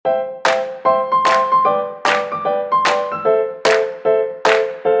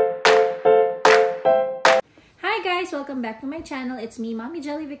welcome back to my channel. It's me, Mommy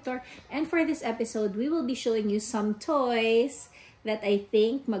Jelly Victor, and for this episode, we will be showing you some toys that I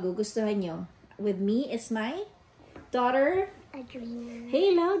think magugustuhan nyo. With me is my daughter, Adrina.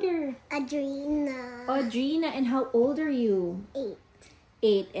 Hey, louder! Adrina. Audrina, and how old are you? 8.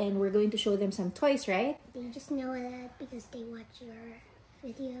 8, and we're going to show them some toys, right? They just know that because they watch your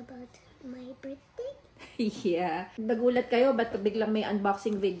video about my birthday. Yeah. Nagulat kayo, ba't biglang may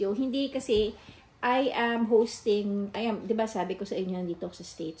unboxing video? Hindi kasi I am, di ba sabi ko sa inyo nandito ako sa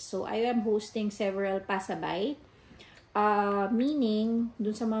States. So, I am hosting several pasabay. Meaning,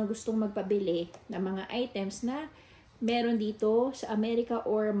 dun sa mga gustong magpabili ng mga items na meron dito sa Amerika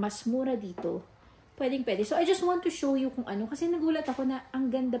or mas mura dito. Pwede. So, I just want to show you kung ano. Kasi nagulat ako na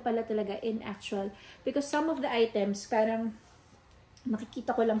ang ganda pala talaga in actual. Because some of the items, parang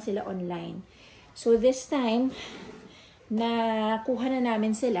nakikita ko lang sila online. So, this time, nakuha na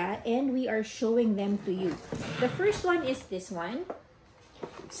namin sila and we are showing them to you. The first one is this one.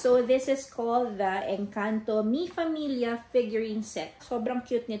 So, this is called the ENCANTO Mi Familia figurine set. Sobrang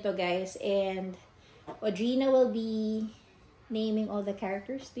cute nito, guys. And Audrina will be naming all the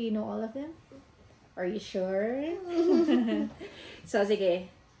characters. Do you know all of them? Are you sure? So, sige.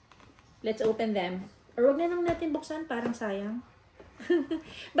 Let's open them. Or wag na lang natin buksan, parang sayang.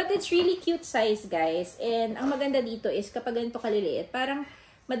 But it's really cute size, guys. And ang maganda dito is kapag ganito kaliliit, parang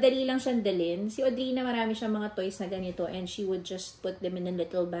madali lang siyang dalhin. Si Audrina, marami siyang mga toys na ganito and she would just put them in a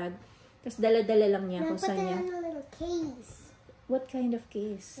little bag. Tapos dala-dala lang niya kung saan niya. Put them in a little case. What kind of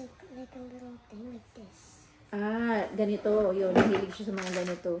case? Like a little thing like this. Ganito. Yun, nahilig siya sa mga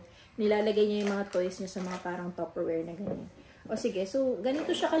ganito. Nilalagay niya yung mga toys niya sa mga parang Tupperware na ganyan. O sige, so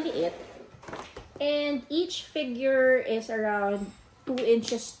ganito siya kaliit. And each figure is around 2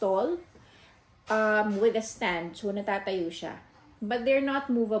 inches tall with a stand. So, natatayo siya. But they're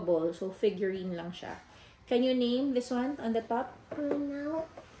not movable. So, figurine lang siya. Can you name this one on the top? Bruno.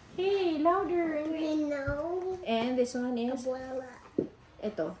 Hey, louder! Bruno. And this one is? Abuela.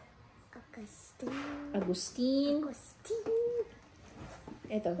 Ito. Agustin.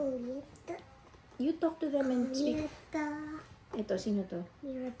 Ito. Julieta. You talk to them and speak. Julieta. Ito, sino to?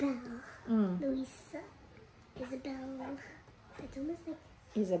 Mirabelle. Luisa. Isabel. It's almost like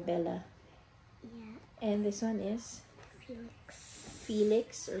Isabella. Yeah. And this one is?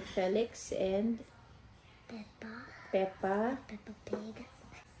 Felix or Felix and? Peppa. Peppa Pig.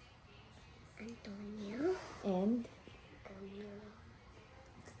 Antonio. And?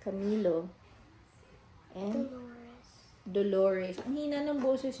 Camilo. And? Dolores. Ang hina ng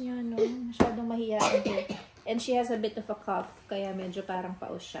boses niya, no? Masyadong mahihain siya. And she has a bit of a cough, kaya medyo parang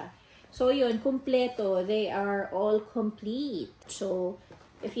paus siya. So, yun, kumpleto. They are all complete. So,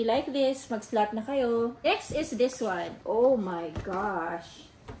 if you like this, mag-slap na kayo. Next is this one. Oh my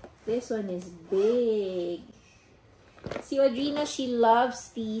gosh. This one is big. Si Audrina, she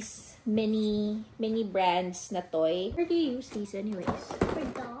loves these mini brands na toy. Where do you use these anyways? For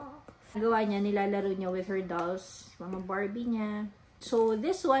doll. Gawa niya, nilalaro niya with her dolls. Mga Barbie niya. So,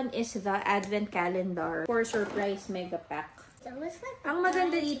 this one is the Advent Calendar for Surprise Mega Pack. Ang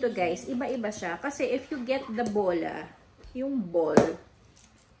maganda dito, guys, iba-iba siya. Kasi if you get the bola, yung ball,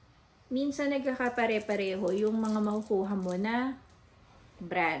 minsan nagkakapare-pareho yung mga makukuha mo na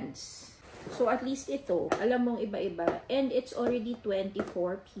brands. So, at least ito, alam mong iba-iba. And it's already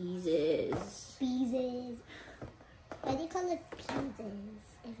 24 pieces. Pieces. Why do you call it pieces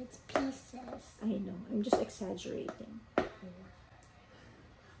if it's pieces? I know. I'm just exaggerating.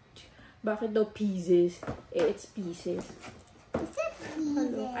 Bakit daw pieces? It's pieces. It's a pieces.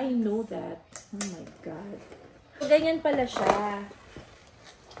 Hello, I know that. Oh my God. Ganyan pala siya.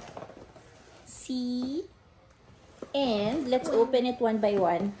 See? And let's open it one by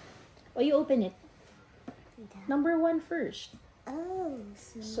one. Oh, you open it. Number 1 first. Oh.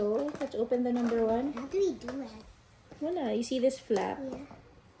 So, let's open the number 1. How do we do it? Wala. You see this flap? Yeah.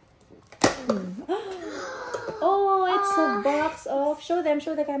 Oh, it's a box of... Show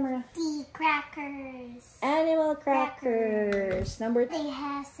the camera. The crackers. Animal crackers. Number 2. They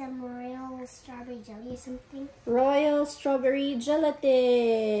have some royal strawberry jelly or something. Royal strawberry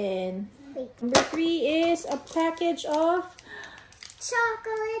gelatin. Wait. Number 3 is a package of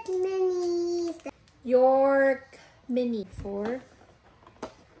Chocolate minis. York Mini. 4.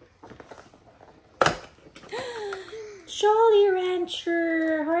 Jolly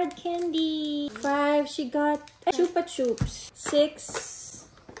Rancher hard candy. 5. She got Chupa Chups. 6.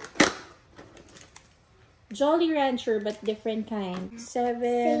 Jolly Rancher but different kind. 7.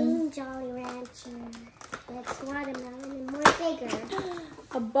 Same Jolly Rancher. But it's watermelon and more bigger.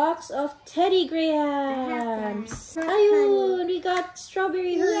 A box of Teddy Grahams. Ayun, we got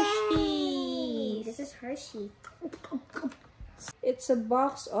Strawberry Hershey's. is Hershey. It's a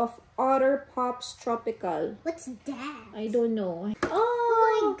box of Otter Pops Tropical. What's that? I don't know. Oh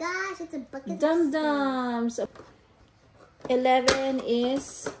Oh, my gosh, it's a bucket Dum of stuff. Dums. 11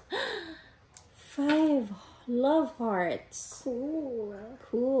 is 5 love hearts. Cool.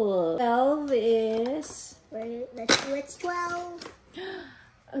 Cool. 12 is Wait, let's do it. 12.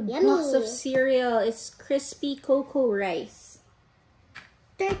 a Yummy. box of cereal. It's crispy cocoa rice.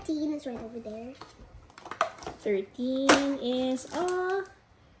 13 is right over there. 13 is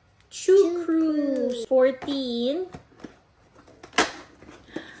Chew Cruise. 14.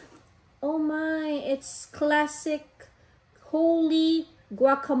 Oh my, it's classic holy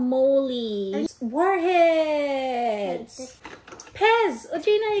guacamole. Warheads. Pez. Oh,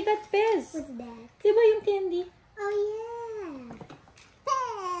 Gina, you got Pez. What's that? Diba yung candy? Oh yeah.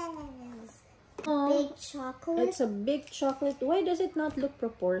 Pez. Oh, Big chocolate. it's a big chocolate. Why does it not look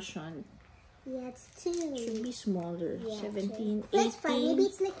proportioned? Yeah, it's 2. Should be smaller. Yeah, 17, 18. That's fine. Maybe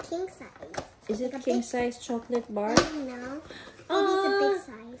it's like king size. Is it like a king big- size chocolate bar? I don't know. Maybe it's a big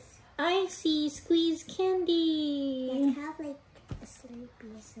size. I see squeeze candy. Like have like a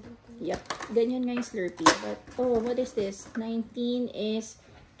Slurpee or something. Yep, ganyan nga yung Slurpee. But, oh, what is this? 19 is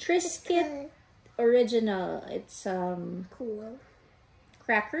Triscuit Original. It's, Cool.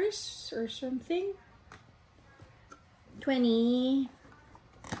 crackers or something. 20.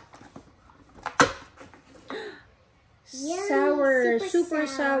 Yummy, Sour, super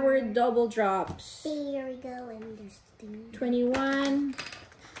sour. sour double drops. Here we go, and there's thing. 21.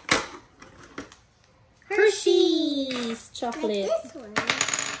 Hershey's chocolate. Like this one.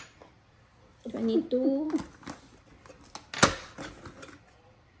 22.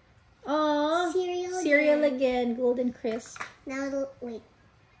 Oh, Cereal again. Golden Crisp. Now wait.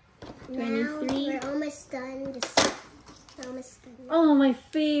 23. Now we're almost done. Just almost done. Oh, my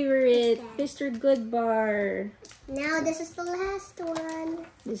favorite. What's Mr. Goodbar. Now this is the last one.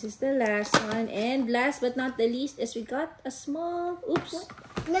 This is the last one. And last but not the least is we got a small, oops,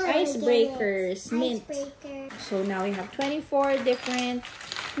 No, icebreakers. Mint. Icebreaker. So now we have 24 different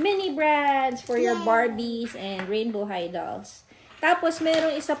mini brands for your Yay. Barbies and Rainbow High dolls. Tapos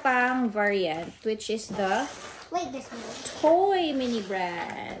merong isa pang variant, which is the Wait, this one. toy mini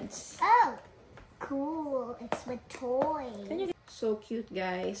brands. Oh, cool. It's with toys. So cute,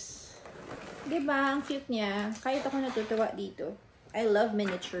 guys. Diba? Ang cute niya. Kahit ako natutuwa dito. I love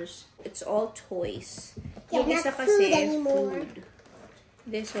miniatures. It's all toys. Yeah, Yung not isa food kasi anymore. food.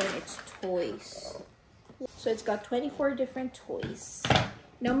 This one, it's toys. So it's got 24 different toys.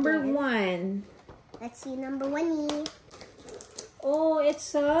 Number Yes. 1. Let's see number 1. Oh,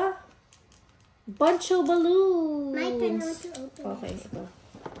 it's a bunch of balloons. My turn now to open. Okay, ito.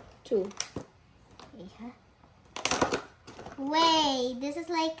 2. Yeah. Wait, this is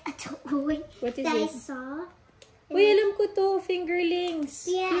like a toy What is that I this? saw. Uy, alam ko to. Fingerlings.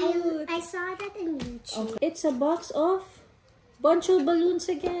 Yeah, Cute. I saw that in YouTube. Okay. It's a box of bunch of balloons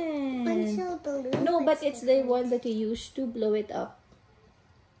again. Bunch of balloons. No, but it's the one that you use to blow it up.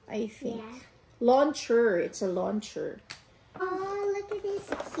 I think. Yeah. Launcher. It's a launcher. Oh, look at this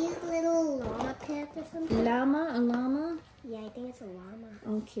cute little llama pet or something. Llama? A llama? Yeah, I think it's a llama.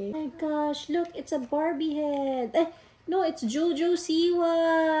 Okay. Oh my gosh, look, it's a Barbie head. No, it's Jojo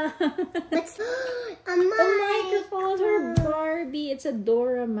Siwa. Let's a A microphone for Barbie. It's a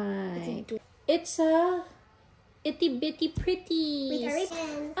Dora mic. It's a itty bitty pretty. Wait, hurry.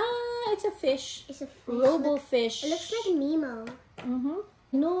 And It's a fish. it's a fish. Robo fish. It looks like Nemo.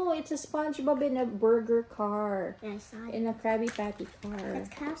 No, it's a SpongeBob in a burger car. Yeah, I saw it. In a Krabby Patty car. Let's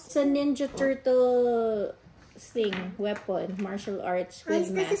cast. It's a Ninja Turtle thing, weapon, martial arts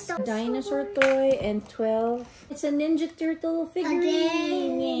with this is mask. so Dinosaur toy and 12. It's a Ninja Turtle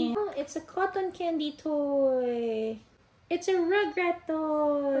figurine. Again. Oh, it's a cotton candy toy. It's a Rugrat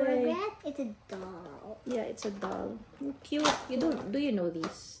toy. Regret? It's a doll. Yeah, it's a doll. Cute. Do you know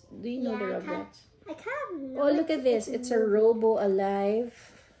these? Do you know the Rugrats? I kind of know. Oh, look at this. It's a Robo Alive.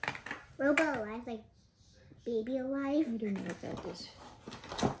 Robo Alive, like Baby Alive. I don't know what that is.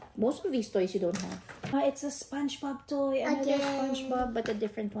 Most of these toys you don't have. It's a SpongeBob toy. Another Again. SpongeBob, but a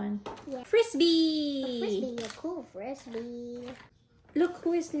different one. Yeah. Frisbee! Frisbee, a cool frisbee. Look,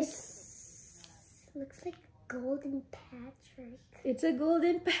 who is this? Looks like Golden Patrick. It's a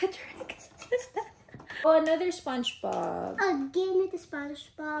Golden Patrick. Oh, another SpongeBob. Again with the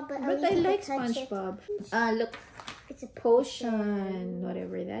SpongeBob, but But I like SpongeBob. Look, It's a potion.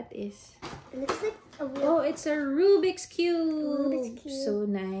 Whatever that is. It looks like a real. Oh, it's a Rubik's Cube. Rubik's Cube. So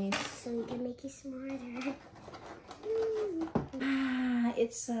nice. So you can make it smarter.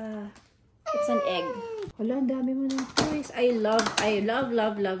 It's an egg. Wala, ang dami mo ng toys. I love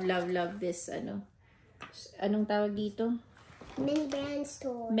this, Anong tawag dito? Mini brand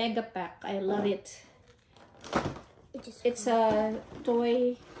store. Mega pack. I love it. Just It's a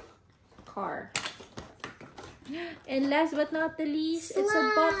toy car. And last but not the least, it's a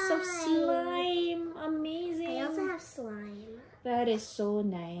box of slime. Amazing. I also have slime. That is so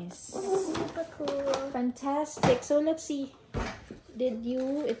nice. Super cool. Fantastic. So let's see.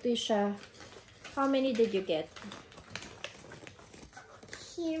 Ito siya. How many did you get?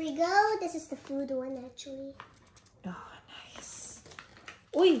 Here we go. This is the food one actually. Oh, nice.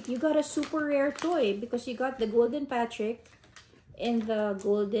 Uy, you got a super rare toy because you got the golden Patrick and the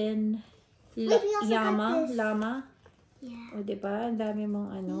golden Wait, we also got this. llama. Yeah. O, diba? Ang dami mong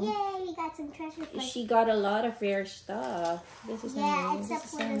ano. Yay, we got some treasure. She got a lot of rare stuff. This is Yeah, amazing. except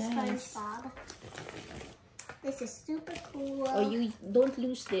This for is the so nice. SpongeBob. This is super cool. Oh, you don't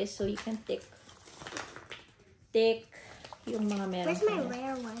lose this so you can tick yung mga meron. Where's my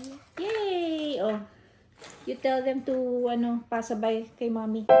rare one? Yay! Oh, you tell them to pasabay kay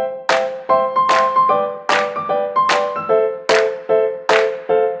mommy.